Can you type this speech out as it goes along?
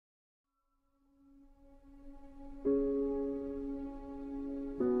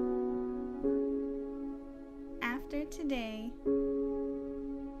And today,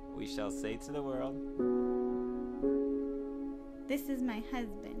 we shall say to the world, this is my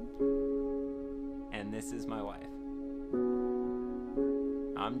husband. And this is my wife.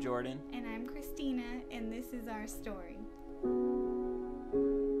 I'm Jordan. And I'm Christina, and this is our story.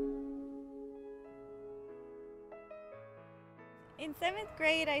 In 7th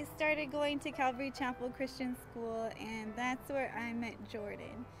grade, I started going to Calvary Chapel Christian School, and that's where I met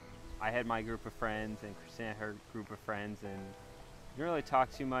Jordan. I had my group of friends, and Christina had her group of friends, and didn't really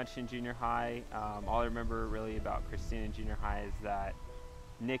talk too much in junior high. All I remember really about Christina in junior high is that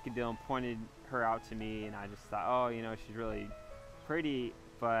Nick and Dylan pointed her out to me, and I just thought, oh, you know, she's really pretty,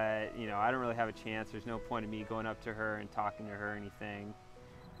 but, you know, I don't really have a chance. There's no point in me going up to her and talking to her or anything.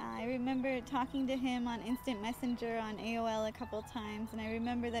 I remember talking to him on Instant Messenger on AOL a couple times, and I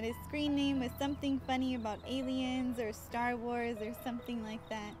remember that his screen name was something funny about aliens or Star Wars or something like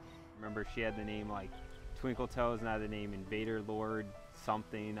that. Remember, she had the name like Twinkle Toes, and I had the name Invader Lord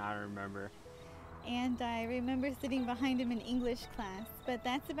something, I don't remember. And I remember sitting behind him in English class, but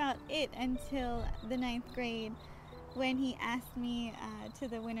that's about it until the 9th grade when he asked me to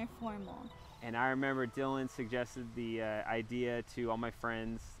the winter formal. And I remember Dylan suggested the idea to all my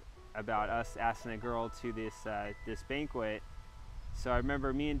friends about us asking a girl to this banquet. So I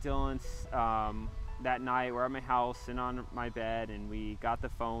remember me and Dylan that night we're at my house and on my bed, and we got the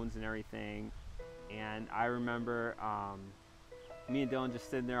phones and everything. And I remember me and Dylan just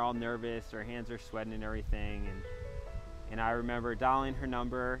sitting there all nervous, our hands are sweating and everything. And I remember dialing her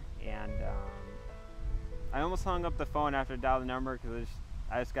number, and I almost hung up the phone after I dialed the number because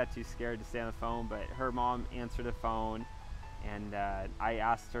I just got too scared to stay on the phone. But her mom answered the phone, and I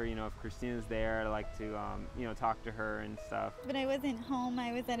asked her, you know, if Christina's there, I'd like to, you know, talk to her and stuff. But I wasn't home.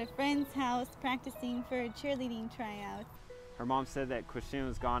 I was at a friend's house practicing for cheerleading tryouts. Her mom said that Christina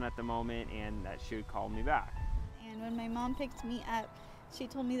was gone at the moment and that she would call me back. And when my mom picked me up, she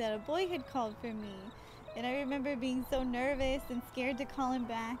told me that a boy had called for me. And I remember being so nervous and scared to call him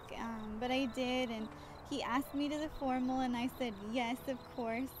back, but I did. And he asked me to the formal, and I said yes, of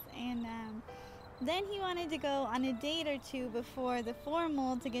course. And then he wanted to go on a date or two before the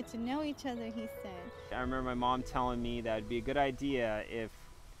formal to get to know each other, he said. I remember my mom telling me that it'd be a good idea if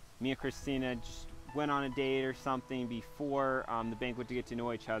me and Christina just went on a date or something before the banquet to get to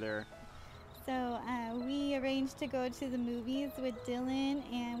know each other. So we arranged to go to the movies with Dylan,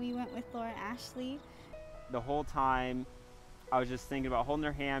 and we went with Laura Ashley. The whole time I was just thinking about holding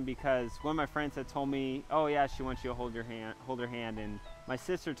her hand, because one of my friends had told me, oh yeah, she wants you to hold her hand, and my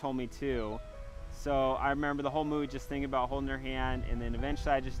sister told me too. So I remember the whole movie just thinking about holding her hand, and then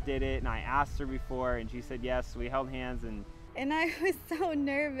eventually I just did it, and I asked her before, and she said yes, so we held hands. And I was so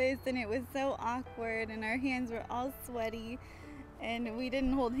nervous, and it was so awkward, and our hands were all sweaty, and we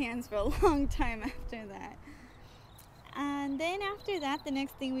didn't hold hands for a long time after that. And then after that, the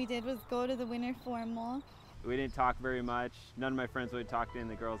next thing we did was go to the winter formal. We didn't talk very much. None of my friends would talk to any of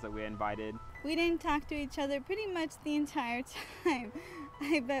the girls that we had invited. We didn't talk to each other pretty much the entire time.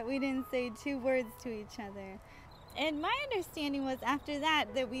 I bet we didn't say 2 words to each other. And my understanding was after that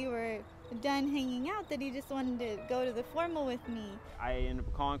we were done hanging out, that he just wanted to go to the formal with me. I ended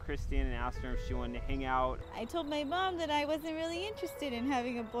up calling Christina and asking her if she wanted to hang out. I told my mom that I wasn't really interested in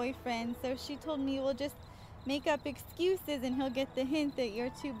having a boyfriend, so she told me, well, just make up excuses and he'll get the hint that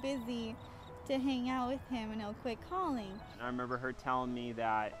you're too busy to hang out with him, and he'll quit calling. I remember her telling me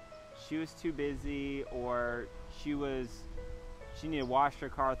that she was too busy, or she needed to wash her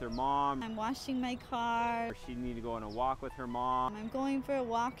car with her mom. I'm washing my car. Or she needed to go on a walk with her mom. I'm going for a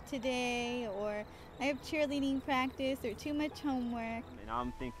walk today, or I have cheerleading practice, or too much homework. And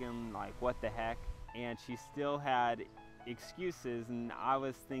I'm thinking, like, what the heck? And she still had excuses, and I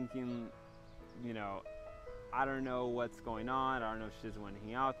was thinking, you know, I don't know what's going on. I don't know if she doesn't want to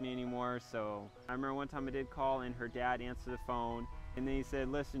hang out with me anymore. So I remember one time I did call, and her dad answered the phone, and then he said,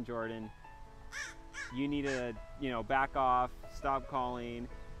 listen, Jordan, you need to, you know, back off, stop calling.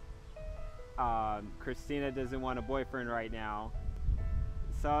 Christina doesn't want a boyfriend right now.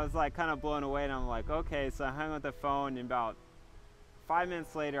 So I was like kind of blown away, and I'm like, okay. So I hung up the phone, and about 5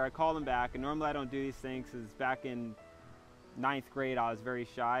 minutes later I called him back. And normally I don't do these things, because back in 9th grade I was very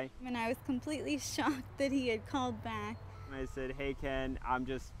shy. And I was completely shocked that he had called back. And I said, hey Ken, I'm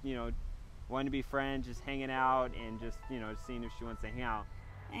just, you know, wanting to be friends, just hanging out, and just, you know, seeing if she wants to hang out.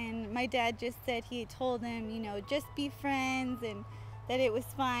 And my dad just said he had told him, you know, just be friends, and that it was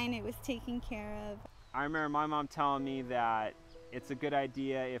fine, it was taken care of. I remember my mom telling me that it's a good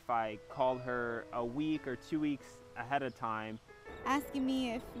idea if I called her a week or 2 weeks ahead of time. Asking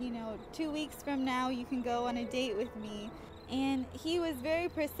me if, you know, 2 weeks from now you can go on a date with me. And he was very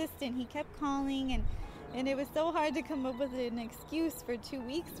persistent. He kept calling, and And it was so hard to come up with an excuse for 2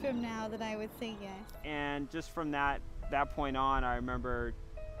 weeks from now that I would say yes. And just from that point on, I remember,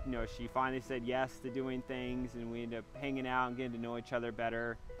 she finally said yes to doing things, and we ended up hanging out and getting to know each other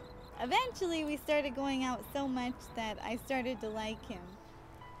better. Eventually, we started going out so much that I started to like him.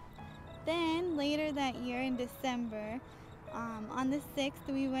 Then, later that year in December, on the 6th,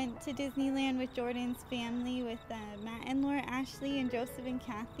 we went to Disneyland with Jordan's family, with Matt and Laura Ashley and Joseph and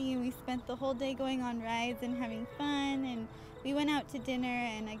Kathy, and we spent the whole day going on rides and having fun, and we went out to dinner,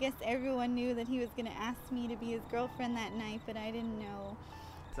 and I guess everyone knew that he was going to ask me to be his girlfriend that night, but I didn't know.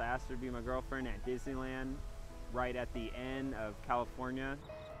 So I asked her to be my girlfriend at Disneyland, right at the end of California.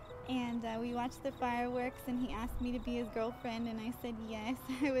 And we watched the fireworks, and he asked me to be his girlfriend, and I said yes.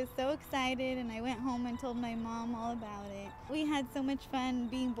 I was so excited, and I went home and told my mom all about it. We had so much fun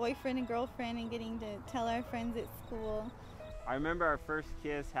being boyfriend and girlfriend and getting to tell our friends at school. I remember our first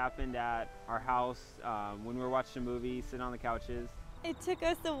kiss happened at our house when we were watching a movie, sitting on the couches. It took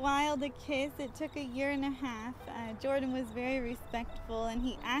us a while to kiss. It took 1.5 years. Jordan was very respectful, and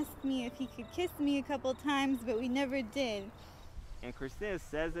he asked me if he could kiss me a couple times, but we never did. And Christina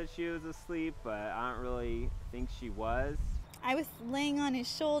says that she was asleep, but I don't really think she was. I was laying on his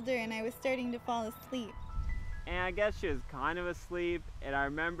shoulder, and I was starting to fall asleep. And I guess she was kind of asleep, and I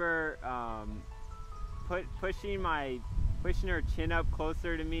remember pushing her chin up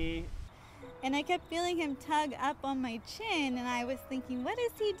closer to me. And I kept feeling him tug up on my chin, and I was thinking, what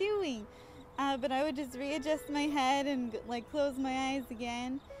is he doing? But I would just readjust my head and close my eyes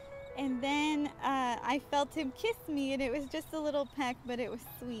again. And then I felt him kiss me, and it was just a little peck, but it was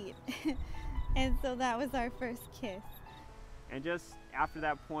sweet. And so that was our first kiss. And just after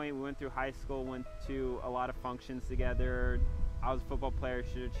that point, we went through high school, went to a lot of functions together. I was a football player,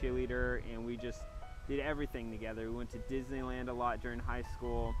 she was a cheerleader, and we just did everything together. We went to Disneyland a lot during high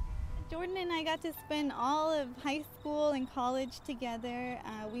school. Jordan and I got to spend all of high school and college together.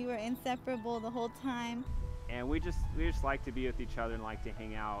 We were inseparable the whole time. And we just like to be with each other and like to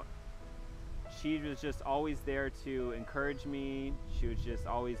hang out. She was just always there to encourage me. She was just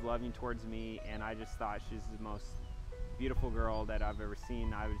always loving towards me, and I just thought she's the most beautiful girl that I've ever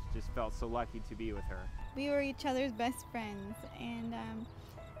seen. I just felt so lucky to be with her. We were each other's best friends, and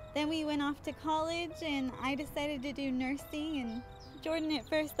then we went off to college, and I decided to do nursing, and Jordan at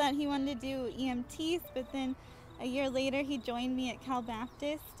first thought he wanted to do EMTs, but then a year later he joined me at Cal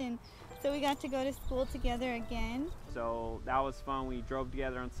Baptist, and so we got to go to school together again. So that was fun. We drove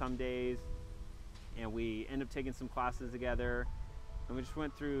together on some days, and we ended up taking some classes together, and we just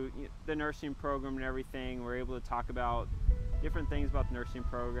went through the nursing program and everything. We were able to talk about different things about the nursing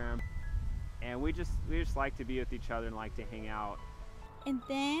program, and we just like to be with each other and like to hang out. And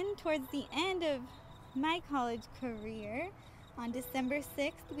then towards the end of my college career, on December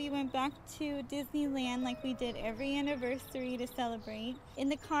 6th, we went back to Disneyland like we did every anniversary to celebrate. In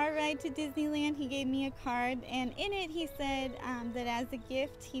the car ride to Disneyland, he gave me a card, and in it he said that as a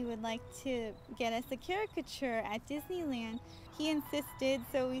gift he would like to get us a caricature at Disneyland. He insisted,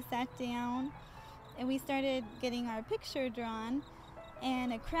 so we sat down and we started getting our picture drawn,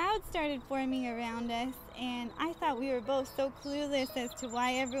 and a crowd started forming around us, and I thought we were both so clueless as to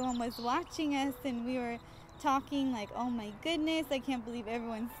why everyone was watching us, and we were talking like, oh my goodness, I can't believe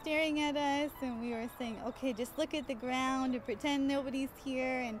everyone's staring at us, and we were saying, okay, just look at the ground and pretend nobody's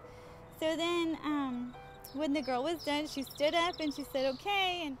here. And so then when the girl was done, she stood up and she said,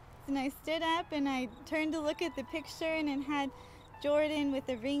 okay, and I stood up and I turned to look at the picture, and it had Jordan with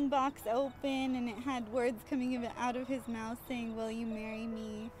the ring box open, and it had words coming out of his mouth saying, will you marry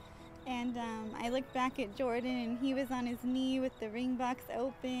me? And I looked back at Jordan, and he was on his knee with the ring box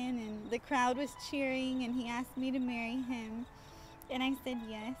open, and the crowd was cheering, and he asked me to marry him. And I said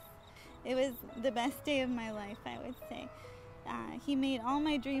yes. It was the best day of my life, I would say. He made all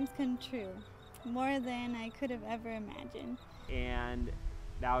my dreams come true, more than I could have ever imagined. And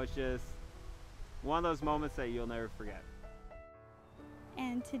that was just one of those moments that you'll never forget.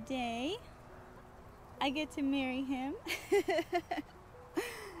 And today, I get to marry him.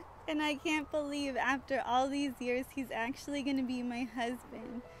 And I can't believe after all these years, he's actually going to be my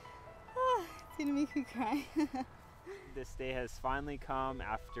husband. Oh, it's going to make me cry. This day has finally come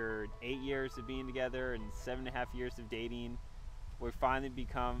after 8 years of being together and 7.5 years of dating. We've finally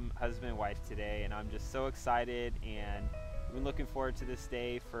become husband and wife today, and I'm just so excited, and we've been looking forward to this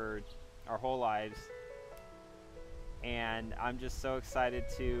day for our whole lives. And I'm just so excited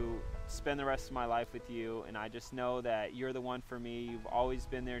to spend the rest of my life with you, and I just know that you're the one for me. You've always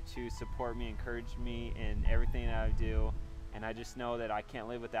been there to support me, encourage me in everything that I do, and I just know that I can't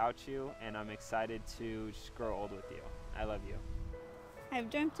live without you, and I'm excited to just grow old with you. I love you.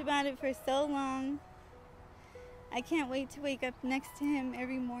 I've dreamt about it for so long, I can't wait to wake up next to him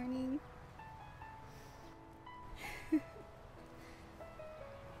every morning.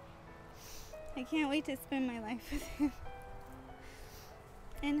 I can't wait to spend my life with him.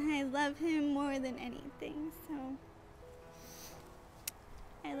 And I love him more than anything, so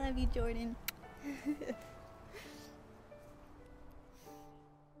I love you, Jordan.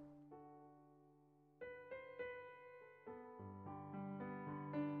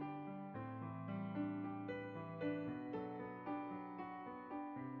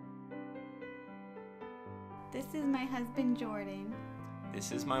 This is my husband, Jordan.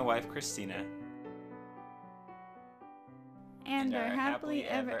 This is my wife, Christina. And our happily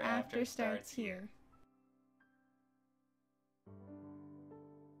ever after starts here.